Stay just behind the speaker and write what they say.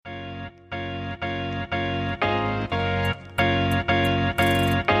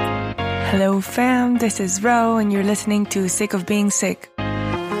Hello fam, this is Ro and you're listening to Sick of Being Sick.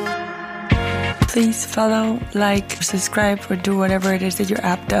 Please follow, like, subscribe, or do whatever it is that your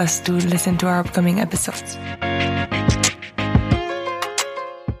app does to listen to our upcoming episodes.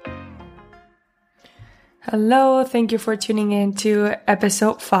 Hello, thank you for tuning in to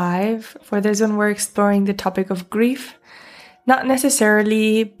episode 5. For this one, we're exploring the topic of grief, not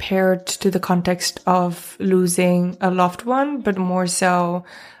necessarily paired to the context of losing a loved one, but more so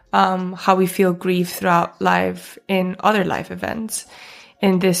how we feel grief throughout life in other life events.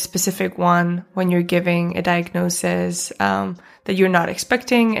 In this specific one, when you're giving a diagnosis that you're not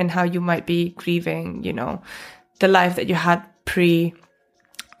expecting and how you might be grieving, the life that you had pre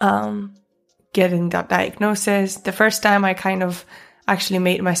getting that diagnosis. The first time I kind of actually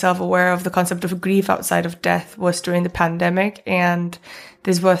made myself aware of the concept of grief outside of death was during the pandemic. And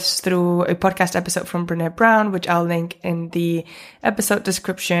this was through a podcast episode from Brené Brown, which I'll link in the episode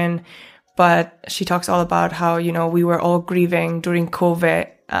description. But she talks all about how, we were all grieving during COVID,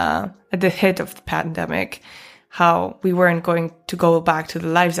 at the hit of the pandemic, how we weren't going to go back to the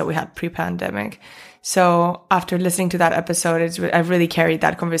lives that we had pre-pandemic. So after listening to that episode, I've really carried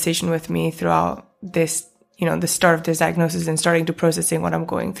that conversation with me throughout this, the start of this diagnosis and starting to processing what I'm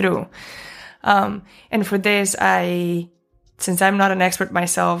going through. And for this, since I'm not an expert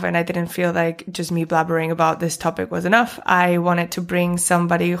myself and I didn't feel like just me blabbering about this topic was enough, I wanted to bring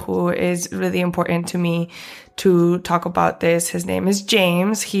somebody who is really important to me to talk about this. His name is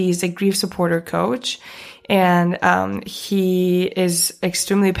James. He's a grief supporter coach. And he is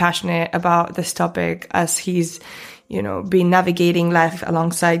extremely passionate about this topic as he's, been navigating life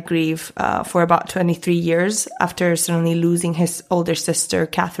alongside grief for about 23 years after suddenly losing his older sister,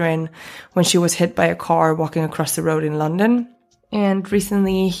 Catherine, when she was hit by a car walking across the road in London. And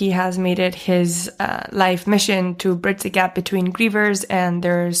recently he has made it his life mission to bridge the gap between grievers and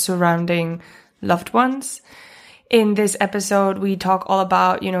their surrounding loved ones. In this episode, we talk all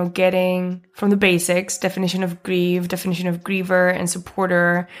about, getting from the basics, definition of grief, definition of griever and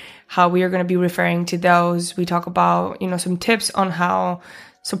supporter, how we are going to be referring to those. We talk about, some tips on how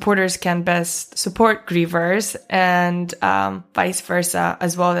supporters can best support grievers and vice versa,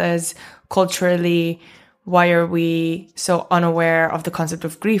 as well as culturally, why are we so unaware of the concept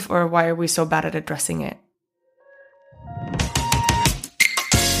of grief or why are we so bad at addressing it?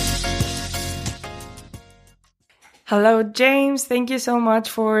 Hello, James. Thank you so much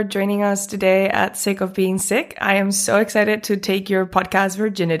for joining us today at Sick of Being Sick. I am so excited to take your podcast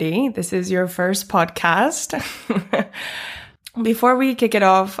virginity. This is your first podcast. Before we kick it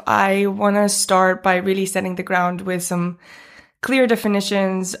off, I want to start by really setting the ground with some clear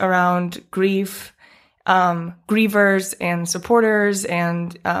definitions around grief, grievers and supporters.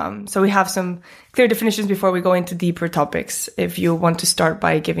 And so we have some clear definitions before we go into deeper topics. If you want to start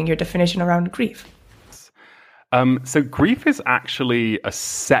by giving your definition around grief. So grief is actually a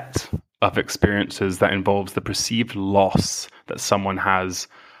set of experiences that involves the perceived loss that someone has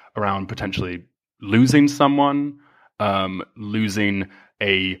around potentially losing someone, losing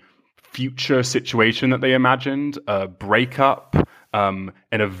a future situation that they imagined, a breakup, an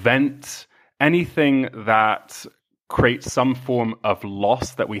event, anything that creates some form of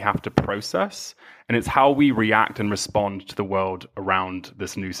loss that we have to process. And it's how we react and respond to the world around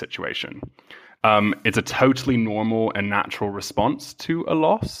this new situation. It's a totally normal and natural response to a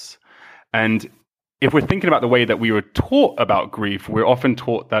loss. And if we're thinking about the way that we were taught about grief, we're often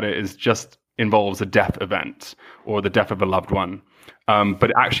taught that it is just involves a death event or the death of a loved one.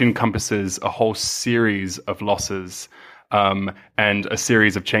 But it actually encompasses a whole series of losses and a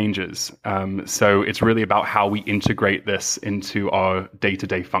series of changes. So it's really about how we integrate this into our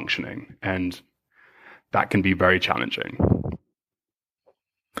day-to-day functioning. And that can be very challenging.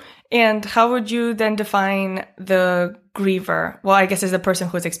 And how would you then define the griever? Well, I guess as the person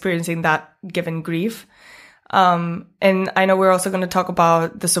who is experiencing that given grief. And I know we're also going to talk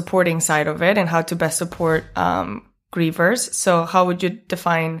about the supporting side of it and how to best support grievers. So how would you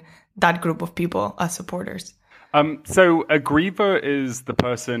define that group of people as supporters? So a griever is the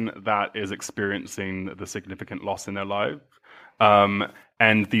person that is experiencing the significant loss in their life.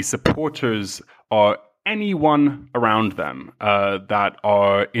 And the supporters are anyone around them that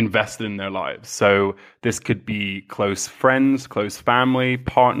are invested in their lives. So this could be close friends, close family,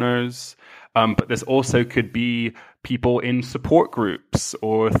 partners, but this also could be people in support groups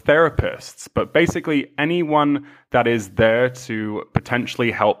or therapists, but basically anyone that is there to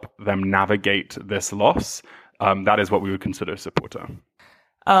potentially help them navigate this loss. That is what we would consider a supporter.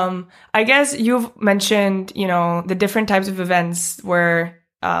 I guess you've mentioned, the different types of events where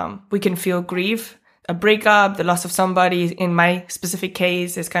we can feel grief. a breakup, the loss of somebody. In my specific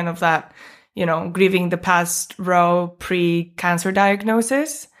case, is kind of that, grieving the past Roe pre-cancer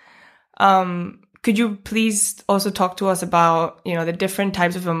diagnosis. Could you please also talk to us about, the different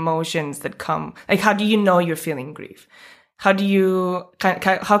types of emotions that come? Like, how do you know you're feeling grief? How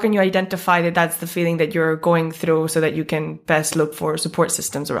can you identify that that's the feeling that you're going through so that you can best look for support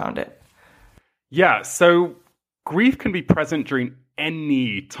systems around it? Yeah, so grief can be present during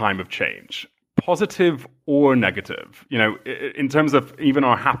any time of change, positive or negative. In terms of even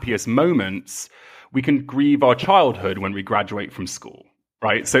our happiest moments, we can grieve our childhood when we graduate from school,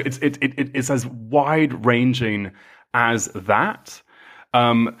 right? So it's as wide-ranging as that.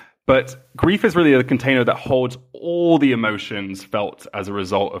 But grief is really a container that holds all the emotions felt as a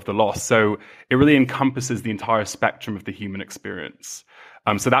result of the loss. So it really encompasses the entire spectrum of the human experience.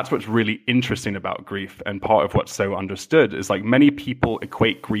 So that's what's really interesting about grief. And part of what's so understood is like many people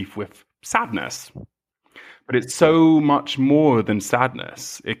equate grief with sadness. But it's so much more than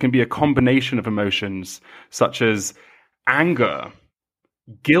sadness. It can be a combination of emotions such as anger.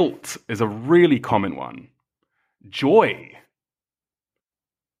 Guilt is a really common one. Joy.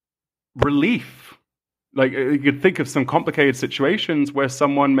 Relief. Like you could think of some complicated situations where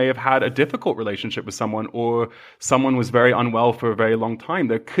someone may have had a difficult relationship with someone, or someone was very unwell for a very long time.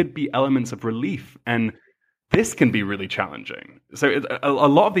 There could be elements of relief, and this can be really challenging. So a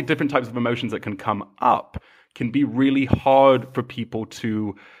lot of the different types of emotions that can come up can be really hard for people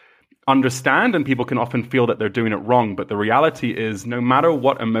to understand, and people can often feel that they're doing it wrong. But the reality is, no matter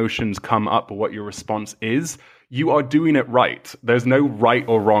what emotions come up or what your response is, you are doing it right. There's no right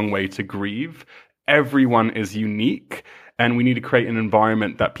or wrong way to grieve. Everyone is unique, and we need to create an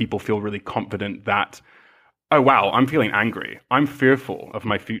environment that people feel really confident that, oh, wow, I'm feeling angry. I'm fearful of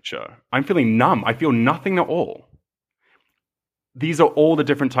my future. I'm feeling numb. I feel nothing at all. These are all the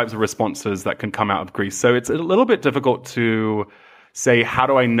different types of responses that can come out of grief. So it's a little bit difficult to say, how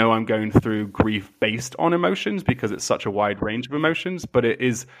do I know I'm going through grief based on emotions? Because it's such a wide range of emotions, but it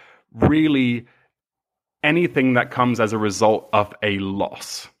is really anything that comes as a result of a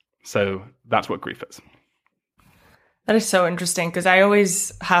loss. So that's what grief is. That is so interesting, because I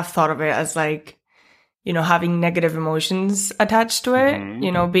always have thought of it as like, having negative emotions attached to it,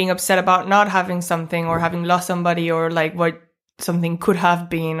 Mm-hmm. Being upset about not having something or having lost somebody, or like what something could have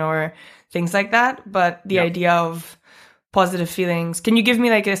been, or things like that. But the idea of positive feelings, can you give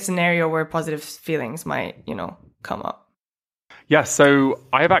me like a scenario where positive feelings might, come up? Yeah, so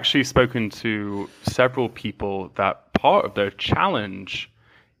I've actually spoken to several people that part of their challenge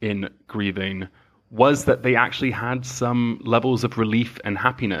in grieving was that they actually had some levels of relief and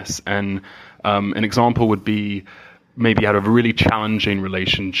happiness. And an example would be maybe you had a really challenging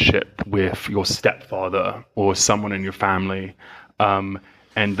relationship with your stepfather or someone in your family, and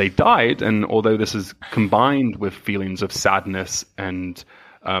they died. And although this is combined with feelings of sadness and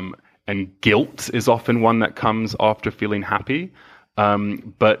guilt is often one that comes after feeling happy,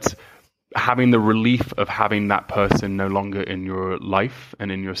 but having the relief of having that person no longer in your life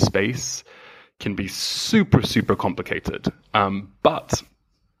and in your space can be super, super complicated. But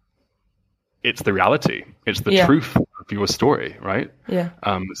it's the reality. It's the truth of your story, right? Yeah.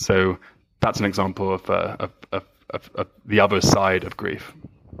 So that's an example of the other side of grief.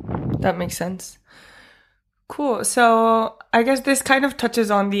 That makes sense. Cool. So I guess this kind of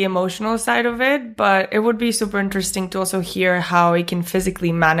touches on the emotional side of it, but it would be super interesting to also hear how it can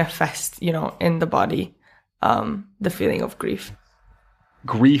physically manifest, in the body, the feeling of grief.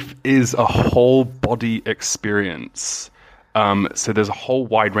 Grief is a whole body experience. So there's a whole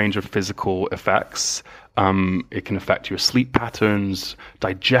wide range of physical effects. It can affect your sleep patterns,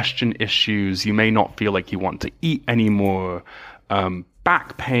 digestion issues. You may not feel like you want to eat anymore.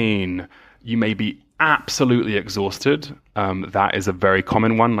 Back pain. You may be absolutely exhausted. That is a very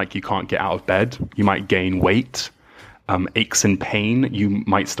common one. Like you can't get out of bed. You might gain weight. Aches and pain. You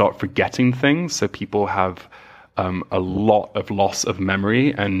might start forgetting things. So people have a lot of loss of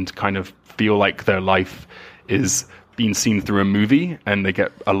memory and kind of feel like their life is being seen through a movie, and they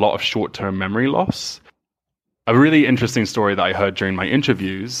get a lot of short-term memory loss. A really interesting story that I heard during my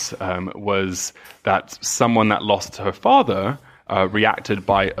interviews was that someone that lost her father reacted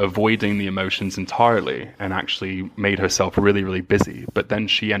by avoiding the emotions entirely and actually made herself really, really busy. But then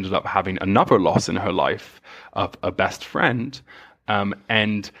she ended up having another loss in her life of a best friend,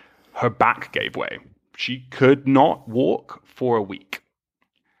 and her back gave way. She could not walk for a week.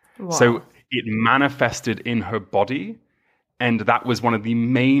 Wow. So it manifested in her body, and that was one of the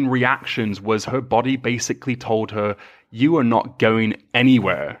main reactions. Was her body basically told her, you are not going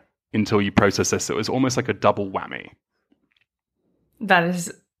anywhere until you process this. So it was almost like a double whammy. That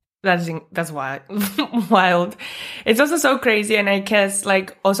is That's wild. Wild. It's also so crazy. And I guess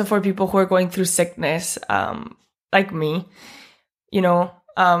like also for people who are going through sickness, like me, you know,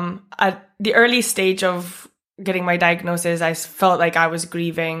 at the early stage of getting my diagnosis, I felt like I was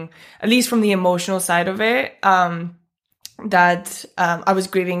grieving, at least from the emotional side of it, that I was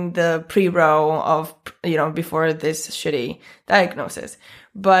grieving the pre-row of, you know, before this shitty diagnosis.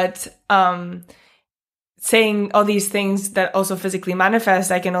 But saying all these things that also physically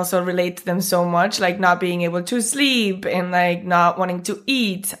manifest, I can also relate to them so much, like not being able to sleep and like not wanting to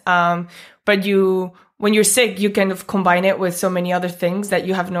eat. But when you're sick, you kind of combine it with so many other things that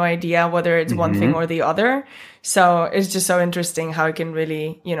you have no idea whether it's one thing or the other. So it's just so interesting how it can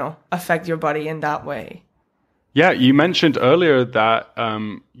really, you know, affect your body in that way. Yeah, you mentioned earlier that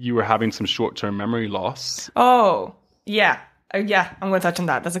you were having some short-term memory loss. Oh, yeah. Yeah, I'm going to touch on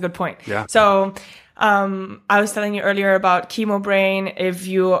that. That's a good point. Yeah. So I was telling you earlier about chemo brain. If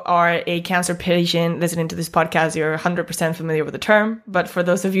you are a cancer patient listening to this podcast, you're 100% familiar with the term. But for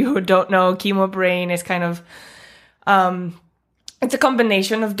those of you who don't know, chemo brain is kind of, it's a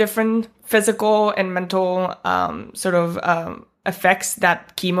combination of different physical and mental effects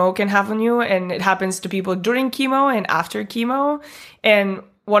that chemo can have on you. And it happens to people during chemo and after chemo. And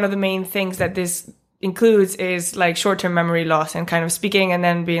one of the main things that this includes is like short-term memory loss and kind of speaking and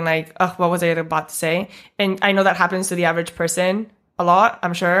then being like, oh, what was I about to say? And I know that happens to the average person a lot,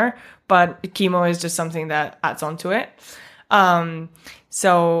 I'm sure, but chemo is just something that adds on to it.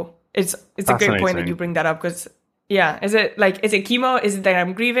 So it's a great point that you bring that up, because is it chemo? Is it that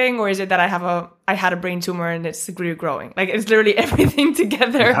I'm grieving, or is it that I had a brain tumor and it's growing? Like it's literally everything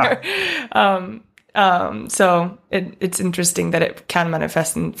together. Yeah. So it's interesting that it can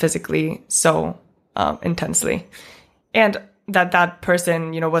manifest physically so intensely, and that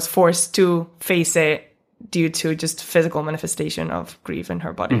person, you know, was forced to face it due to just physical manifestation of grief in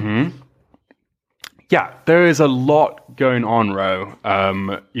her body. Mm-hmm. Yeah, there is a lot going on, Ro.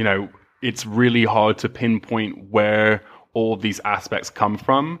 You know, it's really hard to pinpoint where all these aspects come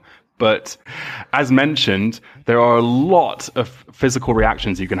from. But as mentioned, there are a lot of physical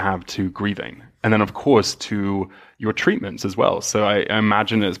reactions you can have to grieving. And then, of course, to your treatments as well. So I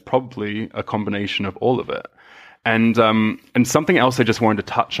imagine it's probably a combination of all of it. And something else I just wanted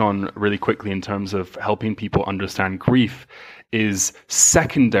to touch on really quickly in terms of helping people understand grief is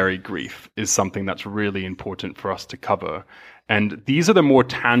secondary grief is something that's really important for us to cover. And these are the more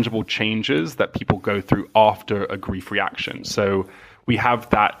tangible changes that people go through after a grief reaction. So we have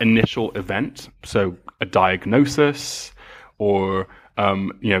that initial event, so a diagnosis, or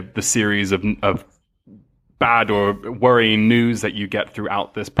the series of bad or worrying news that you get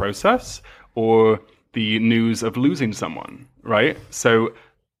throughout this process, or the news of losing someone, right? So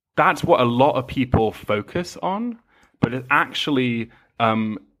that's what a lot of people focus on, but it's actually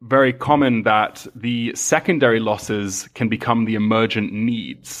very common that the secondary losses can become the emergent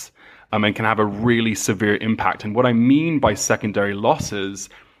needs, and can have a really severe impact. And what I mean by secondary losses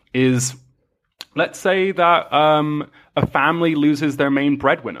is, let's say that a family loses their main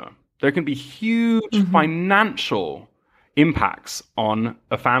breadwinner. There can be huge financial impacts on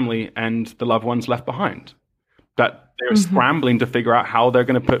a family and the loved ones left behind, that they're scrambling to figure out how they're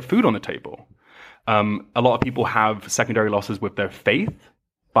going to put food on the table. A lot of people have secondary losses with their faith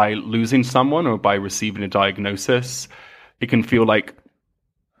by losing someone or by receiving a diagnosis. It can feel like,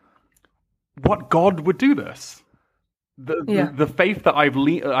 what God would do this? The faith that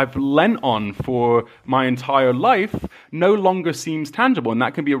I've lent on for my entire life no longer seems tangible, and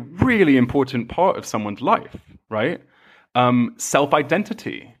that can be a really important part of someone's life, right?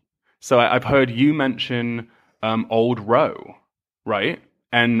 Self-identity. So I've heard you mention old Ro, right?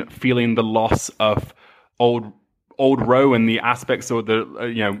 And feeling the loss of old Ro and the aspects, or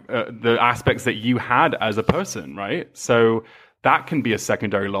the aspects that you had as a person, right? So that can be a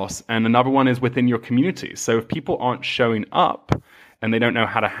secondary loss. And another one is within your community. So if people aren't showing up and they don't know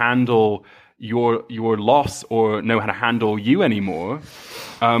how to handle your loss or know how to handle you anymore,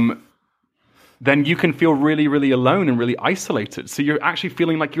 then you can feel really, really alone and really isolated. So you're actually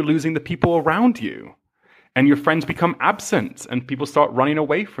feeling like you're losing the people around you, and your friends become absent and people start running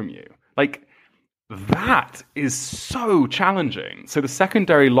away from you. Like, that is so challenging. So the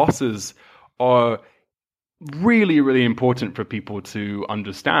secondary losses are really, really important for people to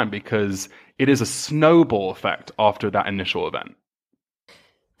understand, because it is a snowball effect after that initial event.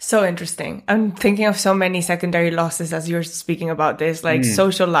 So interesting. I'm thinking of so many secondary losses as you're speaking about this, like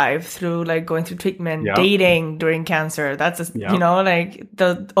social life through like going through treatment, dating during cancer. That's,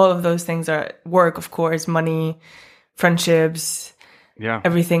 all of those things are work, of course, money, friendships,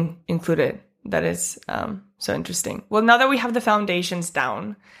 everything included. That is so interesting. Well, now that we have the foundations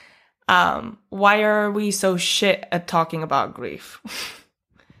down, why are we so shit at talking about grief?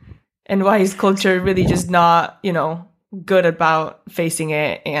 And why is culture really just not, good about facing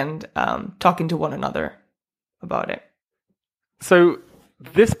it and talking to one another about it? So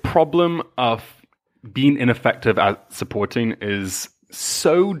this problem of being ineffective at supporting is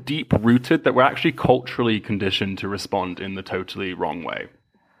so deep rooted that we're actually culturally conditioned to respond in the totally wrong way.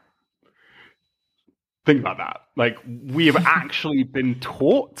 Think about that. Like, we have actually been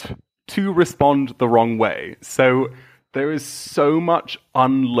taught to respond the wrong way. So there is so much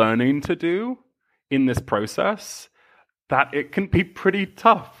unlearning to do in this process that it can be pretty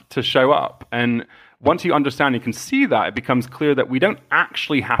tough to show up. And once you understand, you can see that, it becomes clear that we don't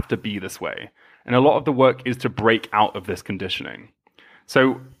actually have to be this way. And a lot of the work is to break out of this conditioning.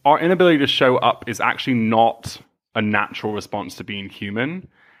 So our inability to show up is actually not a natural response to being human.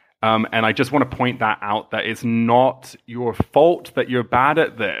 And I just want to point that out, that it's not your fault that you're bad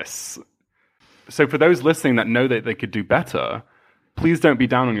at this. So for those listening that know that they could do better, please don't be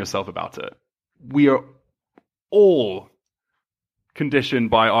down on yourself about it. We are all conditioned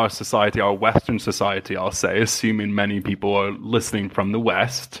by our society, our Western society, I'll say, assuming many people are listening from the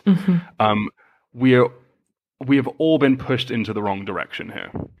West. Mm-hmm. We have all been pushed into the wrong direction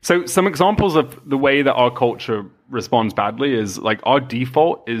here. So some examples of the way that our culture responds badly is, like, our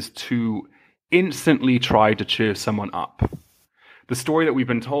default is to instantly try to cheer someone up. The story that we've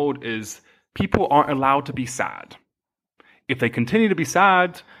been told is people aren't allowed to be sad. If they continue to be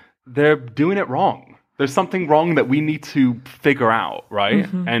sad, they're doing it wrong. There's something wrong that we need to figure out, right?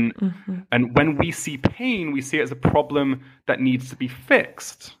 Mm-hmm, and when we see pain, we see it as a problem that needs to be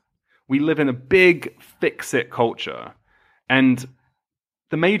fixed. We live in a big fix-it culture. And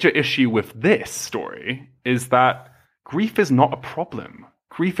the major issue with this story is that grief is not a problem.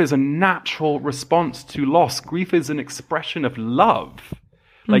 Grief is a natural response to loss. Grief is an expression of love.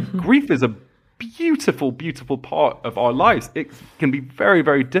 Like, grief is a beautiful, beautiful part of our lives. It can be very,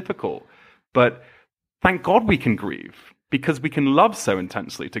 very difficult. But thank God we can grieve, because we can love so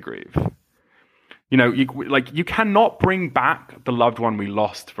intensely to grieve. You cannot bring back the loved one we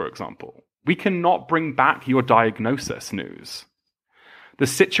lost, for example. We cannot bring back your diagnosis news. The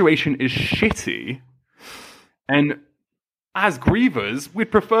situation is shitty, and as grievers,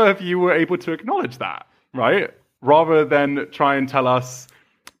 we'd prefer if you were able to acknowledge that, right? Rather than try and tell us,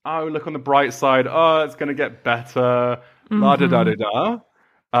 oh, look on the bright side, oh, it's going to get better, la-da-da-da-da.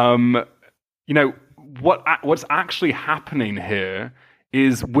 What's actually happening here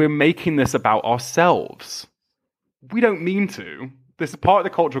is we're making this about ourselves. We don't mean to. This is part of the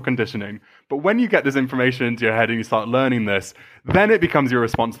cultural conditioning. But when you get this information into your head and you start learning this, then it becomes your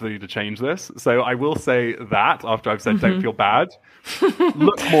responsibility to change this. So I will say that after I've said don't feel bad,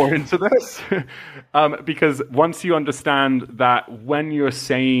 look more into this. Because once you understand that when you're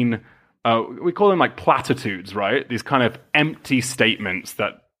saying, we call them like platitudes, right? These kind of empty statements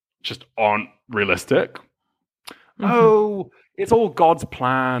that just aren't realistic. Oh, it's all God's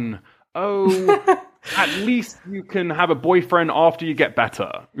plan. Oh, at least you can have a boyfriend after you get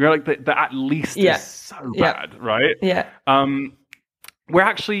better. You're like, the at least is so bad, right? Yeah. We're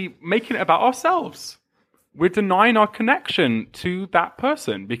actually making it about ourselves. We're denying our connection to that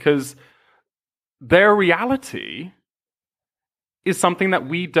person because their reality is something that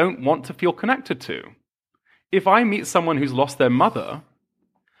we don't want to feel connected to. If I meet someone who's lost their mother,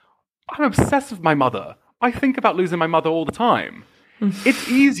 I'm obsessed with my mother. I think about losing my mother all the time. It's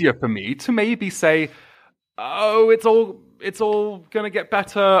easier for me to maybe say, oh, it's all going to get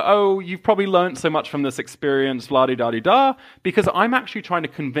better. Oh, you've probably learned so much from this experience, la-di-da-di-da, because I'm actually trying to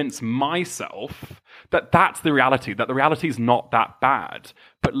convince myself that that's the reality, that the reality is not that bad.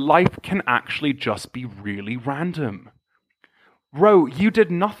 But life can actually just be really random. Ro, you did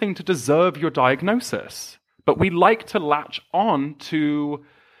nothing to deserve your diagnosis. But we like to latch on to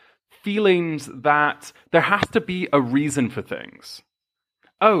feelings that there has to be a reason for things.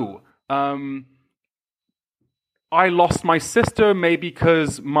 Oh, I lost my sister maybe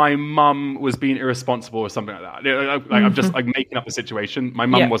because my mum was being irresponsible or something like that. I'm just like making up a situation. My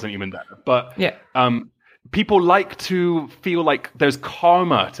mum wasn't even there. But people like to feel like there's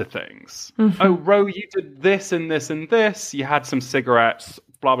karma to things. Oh, Ro, you did this and this and this. You had some cigarettes,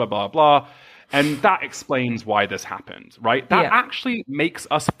 blah, blah, blah, blah. And that explains why this happened, right? That actually makes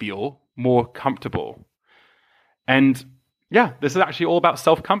us feel more comfortable. And this is actually all about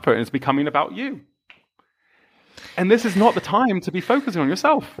self-comfort, and it's becoming about you. And this is not the time to be focusing on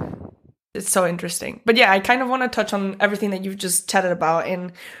yourself. It's so interesting. But I kind of want to touch on everything that you've just chatted about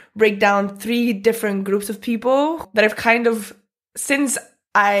and break down 3 different groups of people that I've kind of, since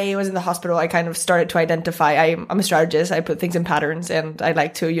I was in the hospital, I kind of started to identify, I'm a strategist, I put things in patterns, and I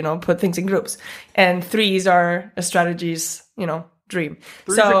like to, put things in groups. And threes are a strategy's, dream.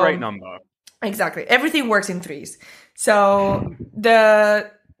 Three's a great number. Exactly. Everything works in threes. So the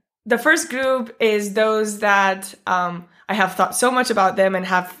first group is those that I have thought so much about them and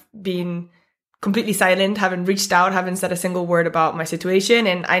have been completely silent, haven't reached out, haven't said a single word about my situation.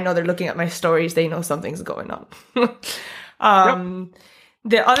 And I know they're looking at my stories. They know something's going on. Yep.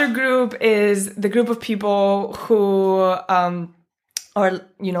 The other group is the group of people who are,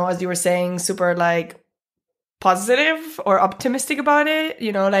 as you were saying, super like positive or optimistic about it.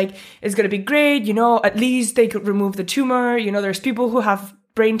 Like it's going to be great. At least they could remove the tumor. There's people who have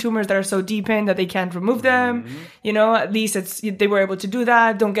brain tumors that are so deep in that they can't remove them. At least they were able to do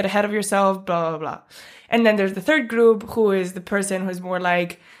that. Don't get ahead of yourself, blah, blah, blah. And then there's the third group who is the person who's more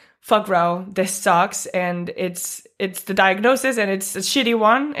like, fuck bro, this sucks, and it's the diagnosis, and it's a shitty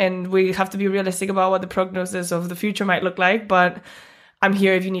one, and we have to be realistic about what the prognosis of the future might look like, but I'm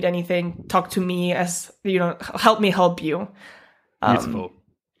here if you need anything. Talk to me, as help me help you. Beautiful.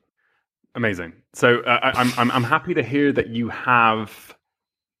 Amazing. So I'm happy to hear that you have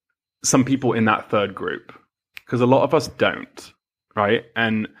some people in that third group, because a lot of us don't, right?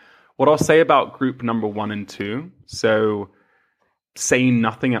 And what I'll say about group number 1 and 2, so saying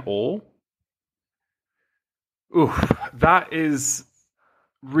nothing at all, that is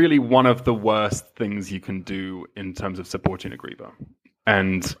really one of the worst things you can do in terms of supporting a griever.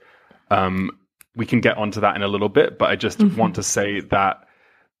 And we can get onto that in a little bit, but I just want to say that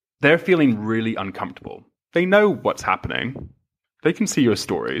they're feeling really uncomfortable. They know what's happening. They can see your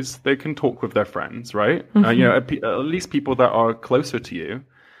stories. They can talk with their friends, right? At least people that are closer to you,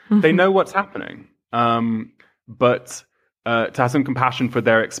 they know what's happening. But to have some compassion for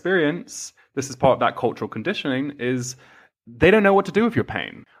their experience, this is part of that cultural conditioning, is they don't know what to do with your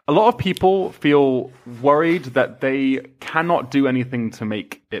pain. A lot of people feel worried that they cannot do anything to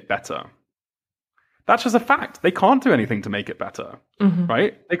make it better. That's just a fact. They can't do anything to make it better,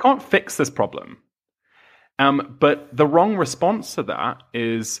 right? They can't fix this problem. But the wrong response to that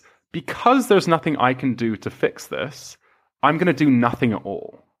is, because there's nothing I can do to fix this, I'm going to do nothing at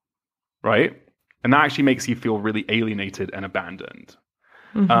all, right? And that actually makes you feel really alienated and abandoned.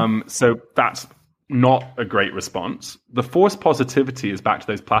 So that's not a great response. The forced positivity is back to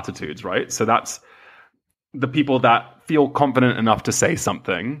those platitudes, right? So that's the people that feel confident enough to say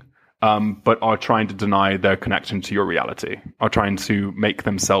something, but are trying to deny their connection to your reality, are trying to make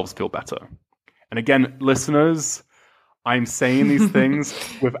themselves feel better. And again, listeners, I'm saying these things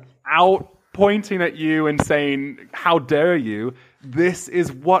without pointing at you and saying, how dare you? This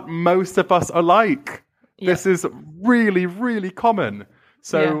is what most of us are like. Yeah. This is really, really common.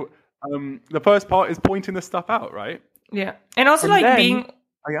 So the first part is pointing this stuff out, right? Yeah. And also being,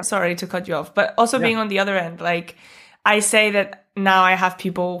 sorry to cut you off, but also being on the other end. Like, I say that now I have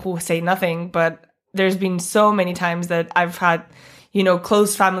people who say nothing, but there's been so many times that I've had,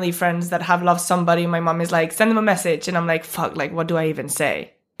 close family friends that have lost somebody. My mom is like, send them a message. And I'm like, fuck, like, what do I even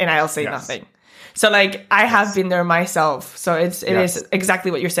say? And I'll say nothing. So like, I have been there myself. So it is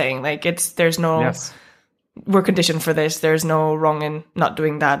exactly what you're saying. Like, there's no, we're conditioned for this. There's no wrong in not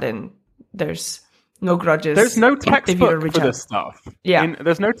doing that. And there's no grudges. There's no textbook for this stuff. Yeah.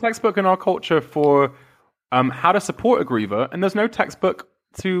 There's no textbook in our culture for how to support a griever. And there's no textbook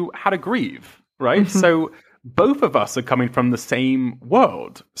to how to grieve, right? So both of us are coming from the same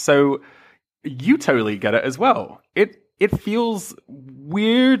world. So you totally get it as well. It feels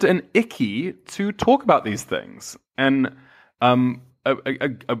weird and icky to talk about these things. And an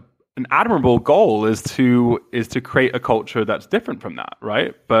admirable goal is to create a culture that's different from that,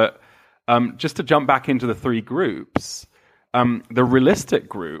 right? But just to jump back into the three groups, the realistic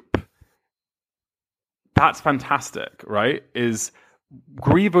group, that's fantastic, right? Is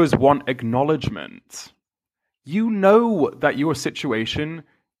grievers want acknowledgement. You know that your situation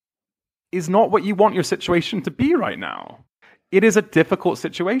is not what you want your situation to be right now. It is a difficult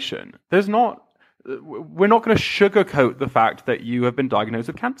situation. We're not going to sugarcoat the fact that you have been diagnosed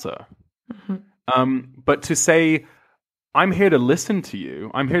with cancer. But to say, I'm here to listen to you,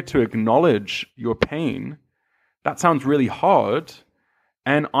 I'm here to acknowledge your pain, that sounds really hard,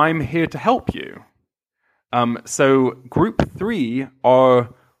 and I'm here to help you. So group 3 are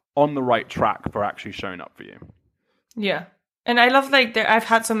on the right track for actually showing up for you. Yeah. And I love, like, I've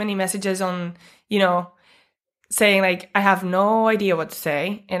had so many messages on, saying, like, I have no idea what to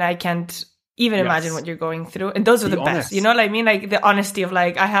say, and I can't even Yes. imagine what you're going through. And those are Be the honest. best. You know what I mean? Like the honesty of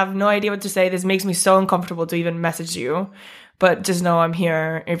like, I have no idea what to say. This makes me so uncomfortable to even message you. But just know I'm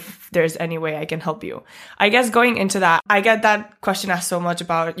here if there's any way I can help you. I guess going into that, I get that question asked so much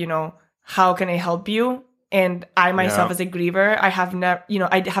about, you know, how can I help you? And I myself as a griever, I have never, you know,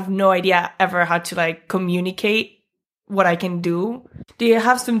 I have no idea ever how to like communicate what I can do. Do you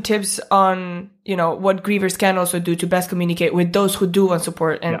have some tips on, you know, what grievers can also do to best communicate with those who do want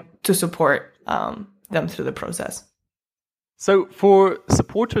support and to support them through the process? So for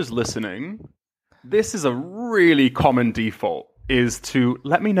supporters listening, this is a really common default, is to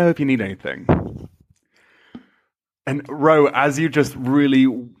let me know if you need anything. And Ro, as you just really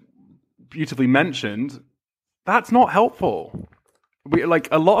beautifully mentioned, that's not helpful. Like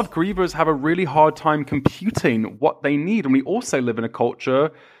a lot of grievers have a really hard time computing what they need. And we also live in a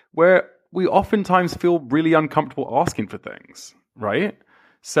culture where we oftentimes feel really uncomfortable asking for things, right?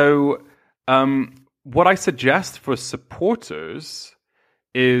 So what I suggest for supporters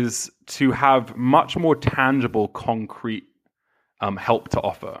is to have much more tangible, concrete help to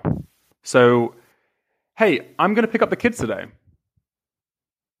offer. So, hey, I'm going to pick up the kids today,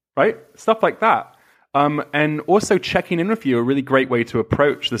 right? Stuff like that. And also checking in with you, a really great way to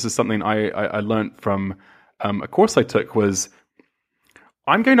approach. This is something I learned from a course I took was,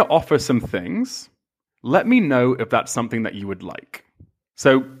 I'm going to offer some things. Let me know if that's something that you would like.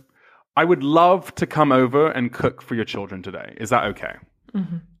 So I would love to come over and cook for your children today. Is that okay?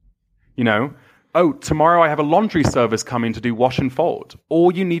 Mm-hmm. You know, oh, tomorrow I have a laundry service coming to do wash and fold.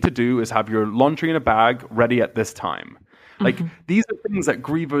 All you need to do is have your laundry in a bag ready at this time. Like, these are things that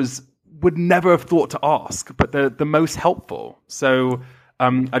grievers would never have thought to ask, but they're the most helpful. So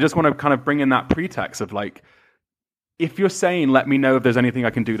I just want to kind of bring in that pretext of like, if you're saying, let me know if there's anything I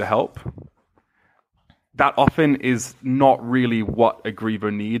can do to help, that often is not really what a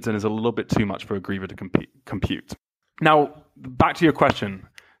griever needs and is a little bit too much for a griever to compute. Now, back to your question.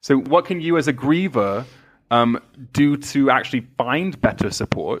 So what can you as a griever do to actually find better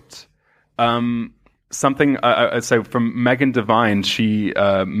support? Something, so from Megan Devine, she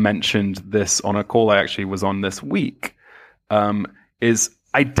mentioned this on a call I actually was on this week, is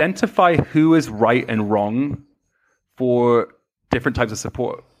identify who is right and wrong for different types of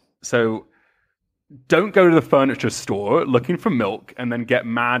support. So don't go to the furniture store looking for milk and then get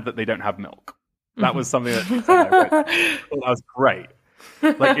mad that they don't have milk. That was something that that was great.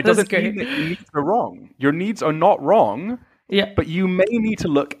 Like, it doesn't mean that your needs are wrong. Your needs are not wrong. Yeah. But you may need to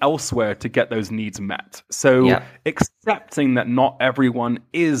look elsewhere to get those needs met. So accepting that not everyone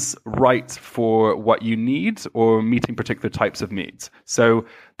is right for what you need or meeting particular types of needs. So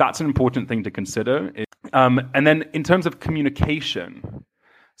that's an important thing to consider. And then in terms of communication,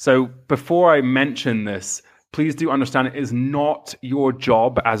 so before I mention this, please do understand it is not your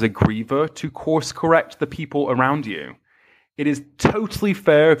job as a griever to course correct the people around you. It is totally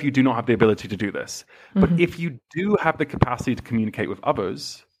fair if you do not have the ability to do this. But if you do have the capacity to communicate with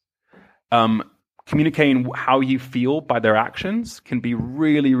others, communicating how you feel by their actions can be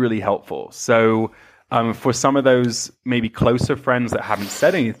really, really helpful. So for some of those maybe closer friends that haven't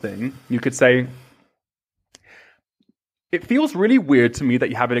said anything, you could say, it feels really weird to me that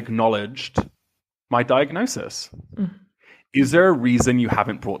you haven't acknowledged my diagnosis. Is there a reason you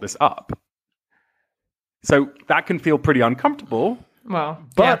haven't brought this up? So that can feel pretty uncomfortable,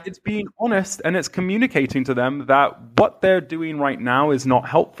 but it's being honest and it's communicating to them that what they're doing right now is not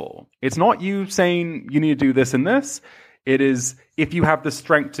helpful. It's not you saying you need to do this and this. It is, if you have the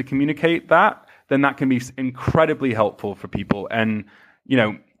strength to communicate that, then that can be incredibly helpful for people. And, you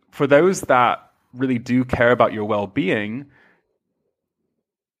know, for those that really do care about your well-being,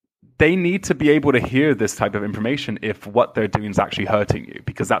 they need to be able to hear this type of information if what they're doing is actually hurting you,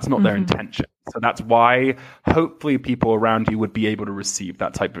 because that's not their intention. So that's why hopefully people around you would be able to receive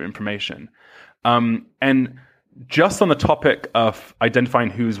that type of information. And just on the topic of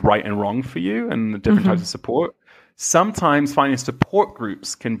identifying who's right and wrong for you and the different types of support, sometimes finding support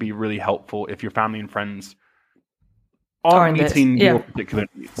groups can be really helpful if your family and friends aren't meeting your particular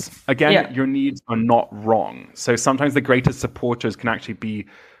needs. Again, your needs are not wrong. So sometimes the greatest supporters can actually be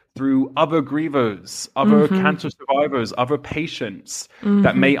through other grievers, other cancer survivors, other patients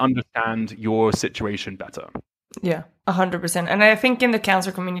that may understand your situation better. Yeah, 100%. And I think in the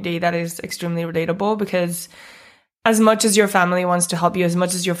cancer community, that is extremely relatable, because as much as your family wants to help you, as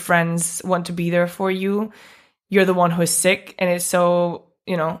much as your friends want to be there for you, you're the one who is sick. And it's so,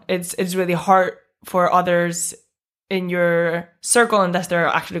 you know, it's really hard for others in your circle, unless they're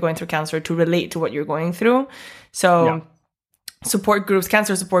actually going through cancer, to relate to what you're going through. So support groups,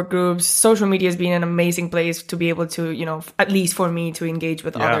 cancer support groups, social media has been an amazing place to be able to, you know, at least for me, to engage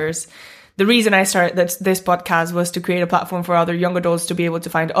with others. the reason I started this podcast was to create a platform for other young adults to be able to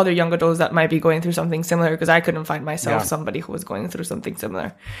find other young adults that might be going through something similar, because I couldn't find myself somebody who was going through something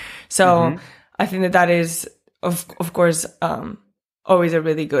similar. So I think that is, of course, always a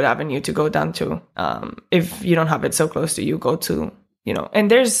really good avenue to go down to. If you don't have it so close to you, go to, and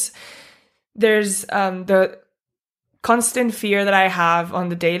there's the constant fear that I have on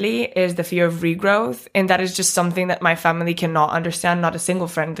the daily is the fear of regrowth. And that is just something that my family cannot understand. Not a single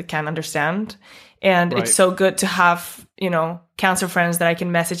friend that can understand. And it's so good to have, cancer friends that I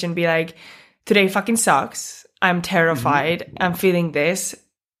can message and be like, today fucking sucks. I'm terrified. I'm feeling this,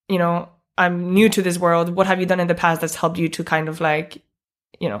 I'm new to this world. What have you done in the past that's helped you to kind of like,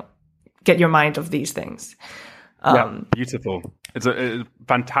 get your mind off these things? Beautiful. It's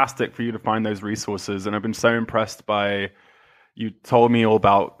fantastic for you to find those resources. And I've been so impressed by, you told me all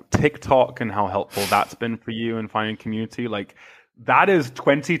about TikTok and how helpful that's been for you in finding community. Like, that is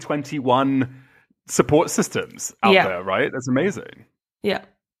 2021 support systems out there, right? That's amazing. Yeah.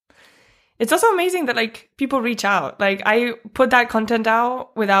 It's also amazing that like people reach out. Like, I put that content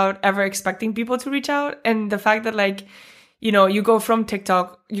out without ever expecting people to reach out. And the fact that like, you go from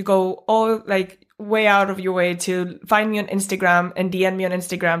TikTok, you go all like way out of your way to find me on Instagram and DM me on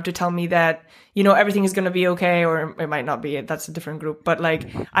Instagram to tell me that, everything is going to be okay, or it might not be. That's a different group. But like,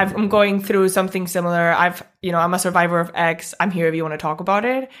 I'm going through something similar. I'm a survivor of X. I'm here if you want to talk about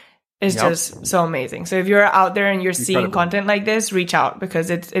it. It's just so amazing. So if you're out there and you're seeing content like this, reach out,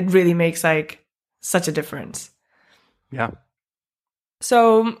 because it really makes like such a difference. Yeah.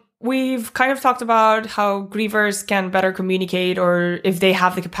 So we've kind of talked about how grievers can better communicate, or if they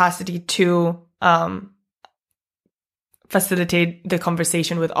have the capacity to facilitate the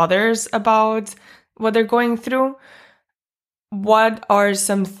conversation with others about what they're going through. What are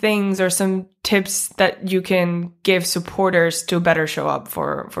some things or some tips that you can give supporters to better show up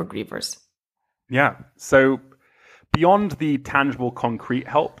for grievers? Yeah. So beyond the tangible, concrete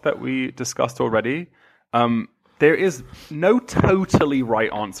help that we discussed already, there is no totally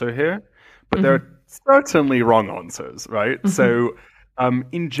right answer here, but there are certainly wrong answers, right? So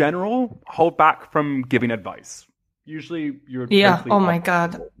in general, hold back from giving advice. Usually you're oh my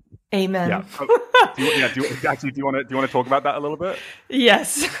God. Amen. Yeah. Do you want to talk about that a little bit?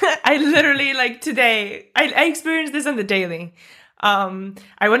 Yes. I literally, like today, I experienced this on the daily.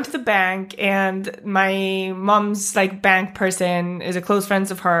 I went to the bank, and my mom's like bank person is a close friend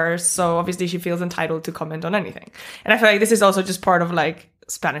of hers. So obviously she feels entitled to comment on anything. And I feel like this is also just part of like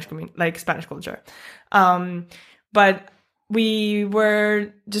Spanish culture. But we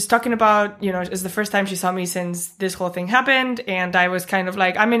were just talking about, it's the first time she saw me since this whole thing happened. And I was kind of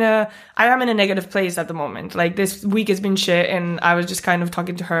like, I am in a negative place at the moment. Like, this week has been shit. And I was just kind of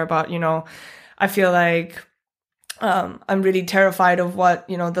talking to her about, I feel like, I'm really terrified of what,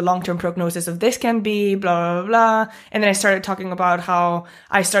 the long-term prognosis of this can be, blah, blah, blah. And then I started talking about how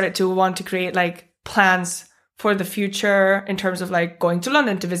I started to want to create like plans for the future in terms of like going to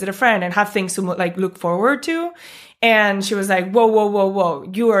London to visit a friend and have things to like look forward to. And she was like, whoa.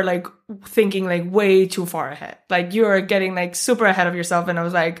 You are like thinking like way too far ahead. Like, you are getting like super ahead of yourself. And I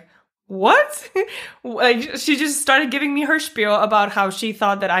was like, what? Like, she just started giving me her spiel about how she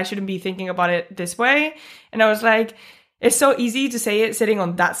thought that I shouldn't be thinking about it this way. And I was like, it's so easy to say it sitting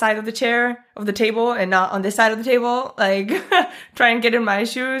on that side of the table and not on this side of the table. Like, try and get in my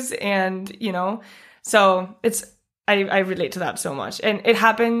shoes. And, so I relate to that so much. And it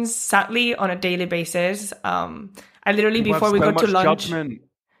happens sadly on a daily basis. I literally, before we go to lunch. Judgment.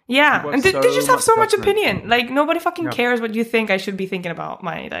 Yeah, and they just have so much opinion. Like, nobody fucking cares what you think I should be thinking about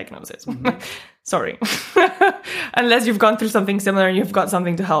my diagnosis. Sorry. Unless you've gone through something similar and you've got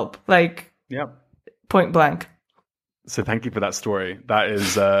something to help. Like, point blank. So thank you for that story. That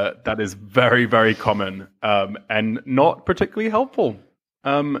is very, very common, and not particularly helpful.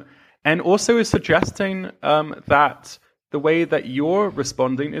 And also is suggesting that the way that you're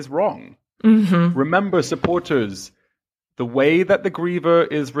responding is wrong. Remember, supporters, the way that the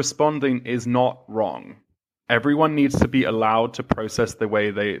griever is responding is not wrong. Everyone needs to be allowed to process the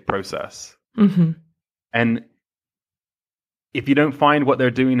way they process. And if you don't find what they're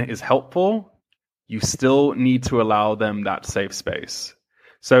doing is helpful, you still need to allow them that safe space.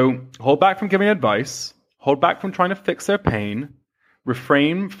 So hold back from giving advice, hold back from trying to fix their pain,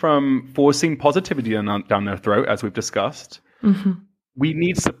 refrain from forcing positivity down their throat, as we've discussed. We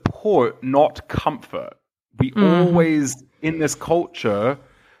need support, not comfort. We always, in this culture,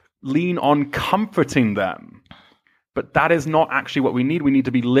 lean on comforting them. But that is not actually what we need. We need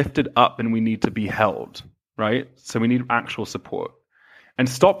to be lifted up and we need to be held, right? So we need actual support. And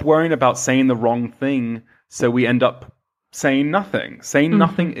stop worrying about saying the wrong thing so we end up saying nothing. Saying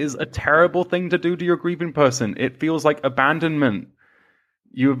nothing is a terrible thing to do to your grieving person. It feels like abandonment.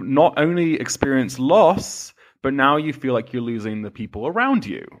 You've not only experienced loss, but now you feel like you're losing the people around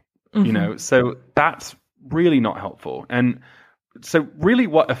you. You know, so that's really not helpful. And so really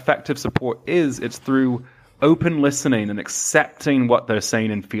what effective support is, it's through open listening and accepting what they're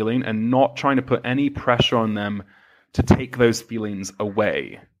saying and feeling, and not trying to put any pressure on them to take those feelings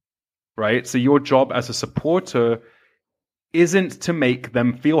away, right? So your job as a supporter isn't to make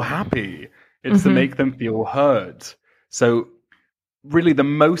them feel happy. It's to make them feel heard. So really the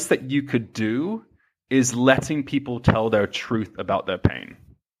most that you could do is letting people tell their truth about their pain.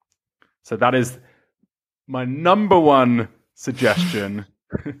 So that is my number one suggestion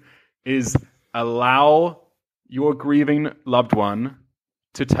is allow your grieving loved one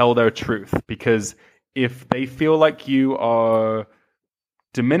to tell their truth. Because if they feel like you are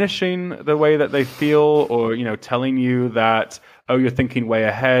diminishing the way that they feel, or, you know, telling you that, oh, you're thinking way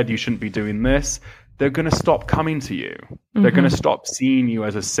ahead, you shouldn't be doing this, they're going to stop coming to you. They're going to stop seeing you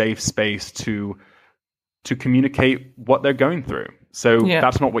as a safe space to communicate what they're going through. So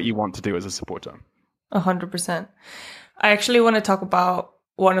that's not what you want to do as a supporter. 100%. I actually want to talk about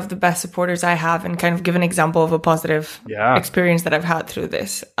one of the best supporters I have and kind of give an example of a positive experience that I've had through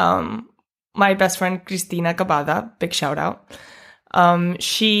this. My best friend, Cristina Cabada, big shout out.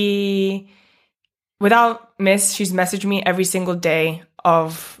 She, without miss, she's messaged me every single day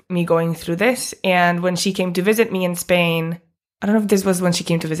of me going through this. And when she came to visit me in Spain, I don't know if this was when she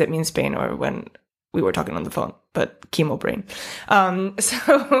came to visit me in Spain or when we were talking on the phone, but chemo brain.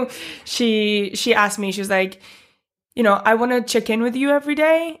 So she asked me, she was like, you know, I want to check in with you every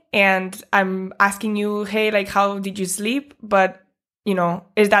day, and I'm asking you, hey, like, how did you sleep? But, you know,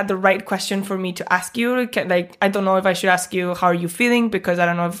 is that the right question for me to ask you? Like, I don't know if I should ask you, how are you feeling? Because I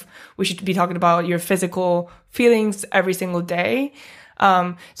don't know if we should be talking about your physical feelings every single day.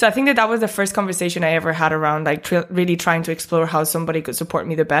 So I think that was the first conversation I ever had around, like, really trying to explore how somebody could support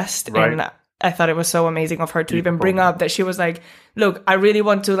me the best. Right. And I thought it was so amazing of her to even bring up that she was like, look, I really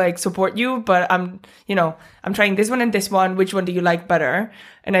want to, like, support you, but I'm trying this one and this one. Which one do you like better?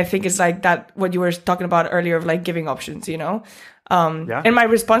 And I think it's like that, what you were talking about earlier of, like, giving options, you know? And my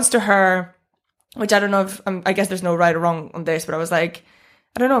response to her, which I don't know if, I guess there's no right or wrong on this, but I was like,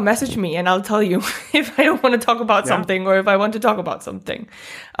 I don't know, message me and I'll tell you if I don't want to talk about something or if I want to talk about something.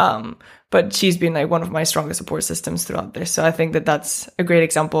 But she's been, like, one of my strongest support systems throughout this. So I think that that's a great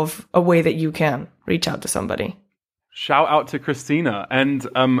example of a way that you can reach out to somebody. Shout out to Christina. And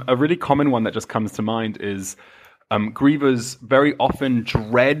a really common one that just comes to mind is grievers very often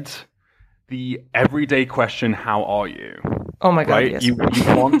dread the everyday question, how are you? Oh my God, right? yes. You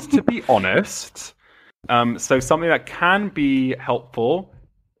want to be honest. So something that can be helpful,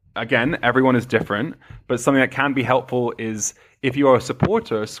 again, everyone is different, but something that can be helpful is, if you are a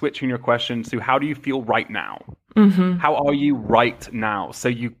supporter, switching your question to, how do you feel right now? How are you right now? So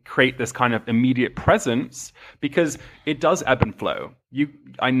you create this kind of immediate presence, because it does ebb and flow.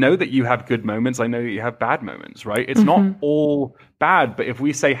 I know that you have good moments. I know that you have bad moments, right? It's not all bad, but if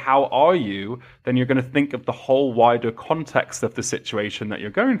we say, how are you? Then you're going to think of the whole wider context of the situation that you're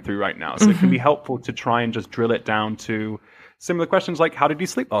going through right now. So it can be helpful to try and just drill it down to similar questions like, how did you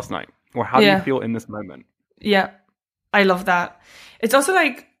sleep last night? Or how do you feel in this moment? Yeah. I love that. It's also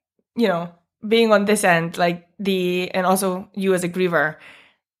like, you know, being on this end, like and also you as a griever,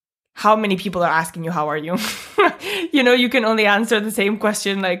 how many people are asking you, how are you? You know, you can only answer the same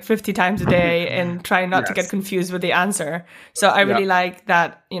question like 50 times a day and try not to get confused with the answer. So I really like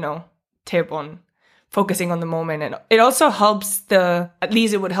that, you know, tip on focusing on the moment. And it also helps at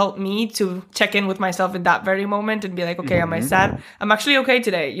least it would help me to check in with myself in that very moment and be like, okay, am I sad? I'm actually okay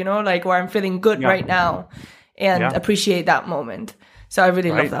today, you know, like, where I'm feeling good right now. And appreciate that moment. So I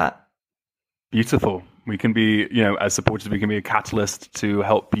really love that. Beautiful. We can be, you know, as supporters, we can be a catalyst to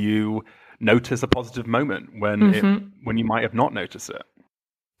help you notice a positive moment when you might have not noticed it.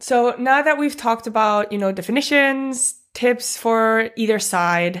 So now that we've talked about, you know, definitions, tips for either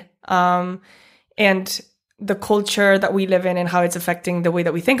side, and the culture that we live in and how it's affecting the way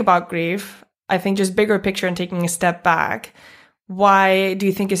that we think about grief, I think just bigger picture and taking a step back, why do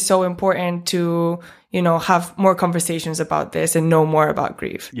you think it's so important to, you know, have more conversations about this and know more about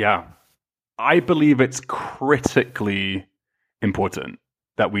grief? Yeah. I believe it's critically important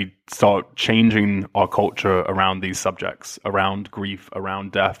that we start changing our culture around these subjects, around grief,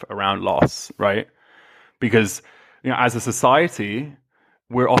 around death, around loss, right? Because, you know, as a society,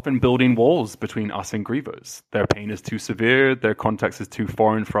 we're often building walls between us and grievers. Their pain is too severe, their context is too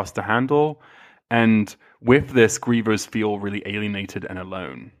foreign for us to handle. And with this, grievers feel really alienated and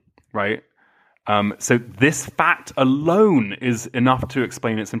alone, right? So this fact alone is enough to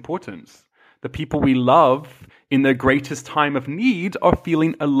explain its importance. The people we love in their greatest time of need are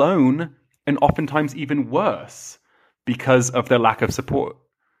feeling alone and oftentimes even worse because of their lack of support.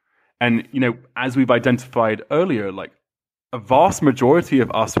 And, as we've identified earlier, like a vast majority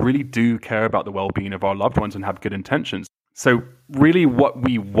of us really do care about the well-being of our loved ones and have good intentions. So really what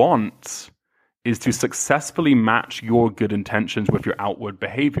we want is to successfully match your good intentions with your outward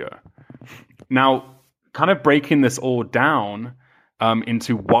behavior. Now, kind of breaking this all down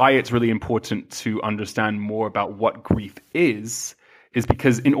into why it's really important to understand more about what grief is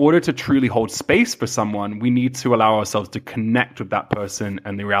because in order to truly hold space for someone, we need to allow ourselves to connect with that person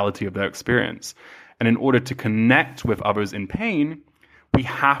and the reality of their experience. And in order to connect with others in pain, we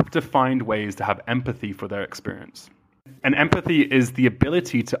have to find ways to have empathy for their experience. And empathy is the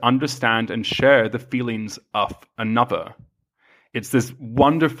ability to understand and share the feelings of another. It's this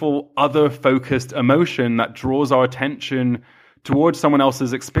wonderful other-focused emotion that draws our attention towards someone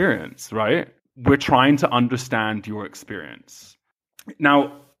else's experience, right? We're trying to understand your experience.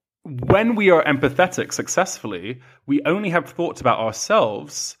 Now, when we are empathetic successfully, we only have thoughts about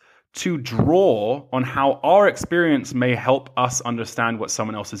ourselves to draw on how our experience may help us understand what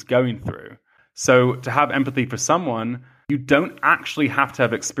someone else is going through. So to have empathy for someone, you don't actually have to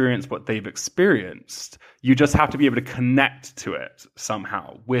have experienced what they've experienced. You just have to be able to connect to it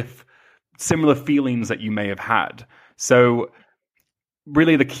somehow with similar feelings that you may have had. So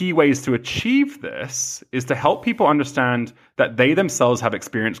really the key ways to achieve this is to help people understand that they themselves have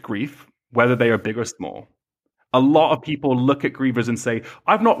experienced grief, whether they are big or small. A lot of people look at grievers and say,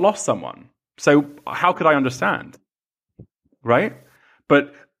 I've not lost someone, so how could I understand? Right?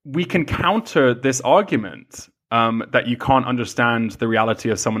 But we can counter this argument that you can't understand the reality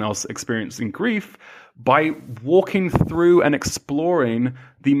of someone else experiencing grief by walking through and exploring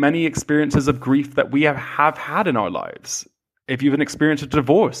the many experiences of grief that we have had in our lives. If you've experienced a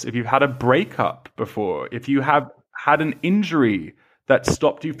divorce, if you've had a breakup before, if you have had an injury that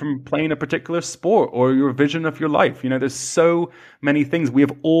stopped you from playing a particular sport or your vision of your life. There's so many things. We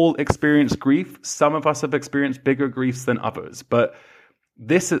have all experienced grief. Some of us have experienced bigger griefs than others, but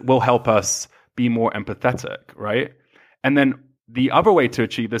this will help us be more empathetic, right? And then the other way to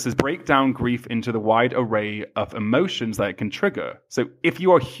achieve this is break down grief into the wide array of emotions that it can trigger. So if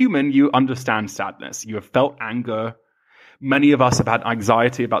you are human, you understand sadness. You have felt anger. Many of us have had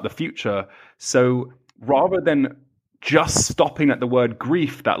anxiety about the future. So rather than just stopping at the word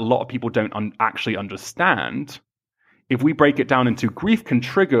grief that a lot of people don't actually understand, if we break it down into grief can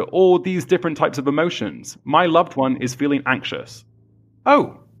trigger all these different types of emotions. My loved one is feeling anxious.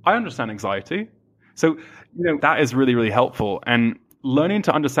 Oh, I understand anxiety. So, that is really, really helpful. And learning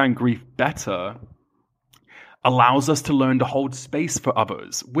to understand grief better allows us to learn to hold space for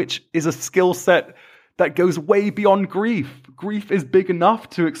others, which is a skill set that goes way beyond grief. Grief is big enough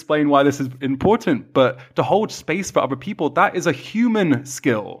to explain why this is important, but to hold space for other people, that is a human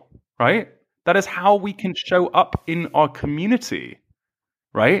skill, right? That is how we can show up in our community,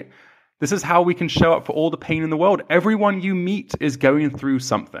 right? This is how we can show up for all the pain in the world. Everyone you meet is going through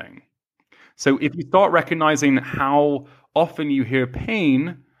something. So if you start recognizing how often you hear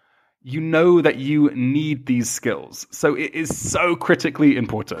pain, you know that you need these skills. So it is so critically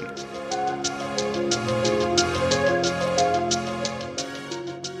important.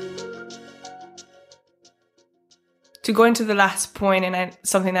 To go into the last point, and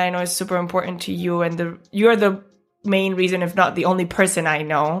something that I know is super important to you, and you're the main reason, if not the only person I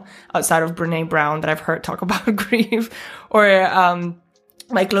know outside of Brené Brown that I've heard talk about grief, or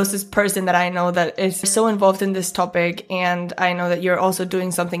my closest person that I know that is so involved in this topic. And I know that you're also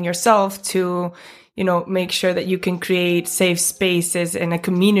doing something yourself to, make sure that you can create safe spaces in a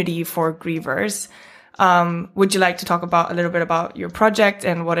community for grievers. Would you like to talk a little bit about your project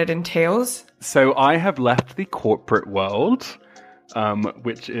and what it entails? So I have left the corporate world,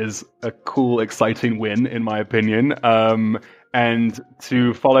 which is a cool, exciting win, in my opinion, and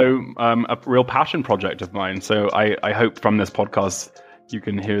to follow a real passion project of mine. So I hope from this podcast you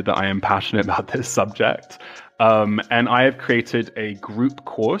can hear that I am passionate about this subject. And I have created a group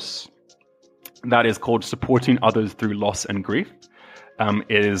course that is called Supporting Others Through Loss and Grief.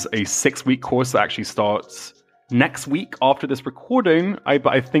 It is a 6-week course that actually starts next week after this recording. But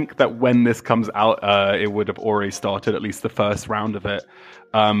I think that when this comes out, it would have already started, at least the first round of it.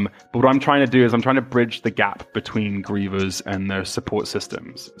 But what I'm trying to do is I'm trying to bridge the gap between grievers and their support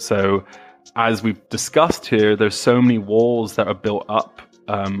systems. So as we've discussed here, there's so many walls that are built up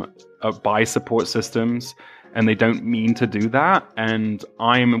by support systems, and they don't mean to do that. And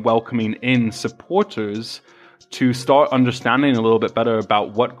I'm welcoming in supporters to start understanding a little bit better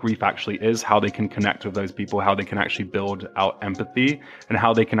about what grief actually is, how they can connect with those people, how they can actually build out empathy, and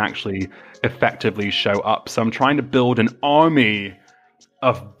how they can actually effectively show up. So I'm trying to build an army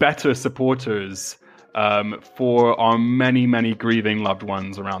of better supporters for our many, many grieving loved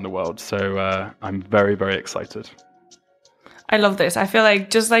ones around the world. So I'm very, very excited. I love this. I feel like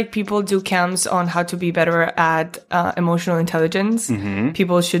just like people do camps on how to be better at emotional intelligence,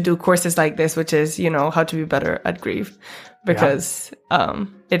 people should do courses like this, which is, how to be better at grief, because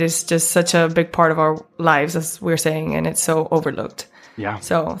it is just such a big part of our lives, as we're saying, and it's so overlooked. Yeah.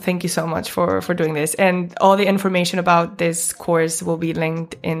 So thank you so much for doing this. And all the information about this course will be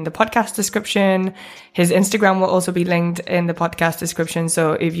linked in the podcast description. His Instagram will also be linked in the podcast description.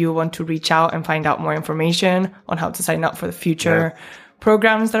 So if you want to reach out and find out more information on how to sign up for the future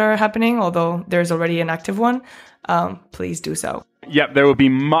programs that are happening, although there's already an active one, please do so. Yep, there will be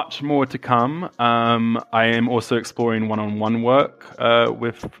much more to come. I am also exploring one-on-one work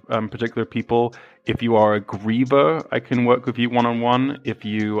with particular people. If you are a griever, I can work with you one-on-one. If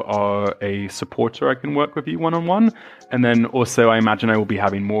you are a supporter, I can work with you one-on-one. And then also, I imagine I will be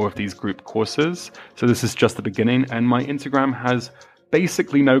having more of these group courses. So this is just the beginning. And my Instagram has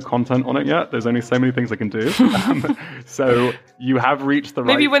basically no content on it yet. There's only so many things I can do. So you have reached the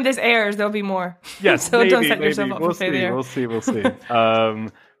right... Maybe when this airs, there'll be more. Yes, so maybe, don't set yourself up we'll for failure. We'll see.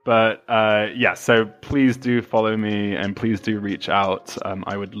 So please do follow me and please do reach out.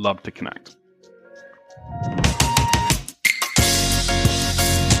 I would love to connect.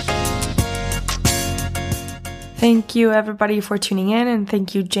 Thank you everybody for tuning in, and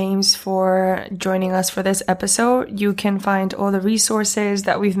thank you James for joining us for this episode. You can find all the resources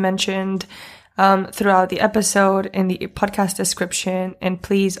that we've mentioned throughout the episode in the podcast description, and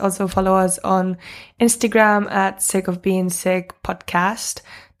please also follow us on Instagram at Sick of Being Sick podcast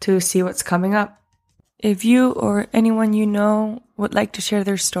to see what's coming up. If you or anyone you know would like to share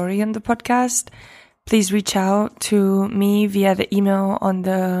their story in the podcast, please reach out to me via the email on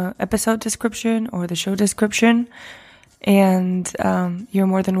the episode description or the show description. And you're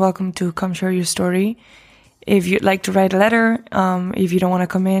more than welcome to come share your story. If you'd like to write a letter, if you don't want to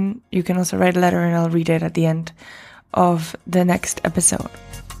come in, you can also write a letter and I'll read it at the end of the next episode.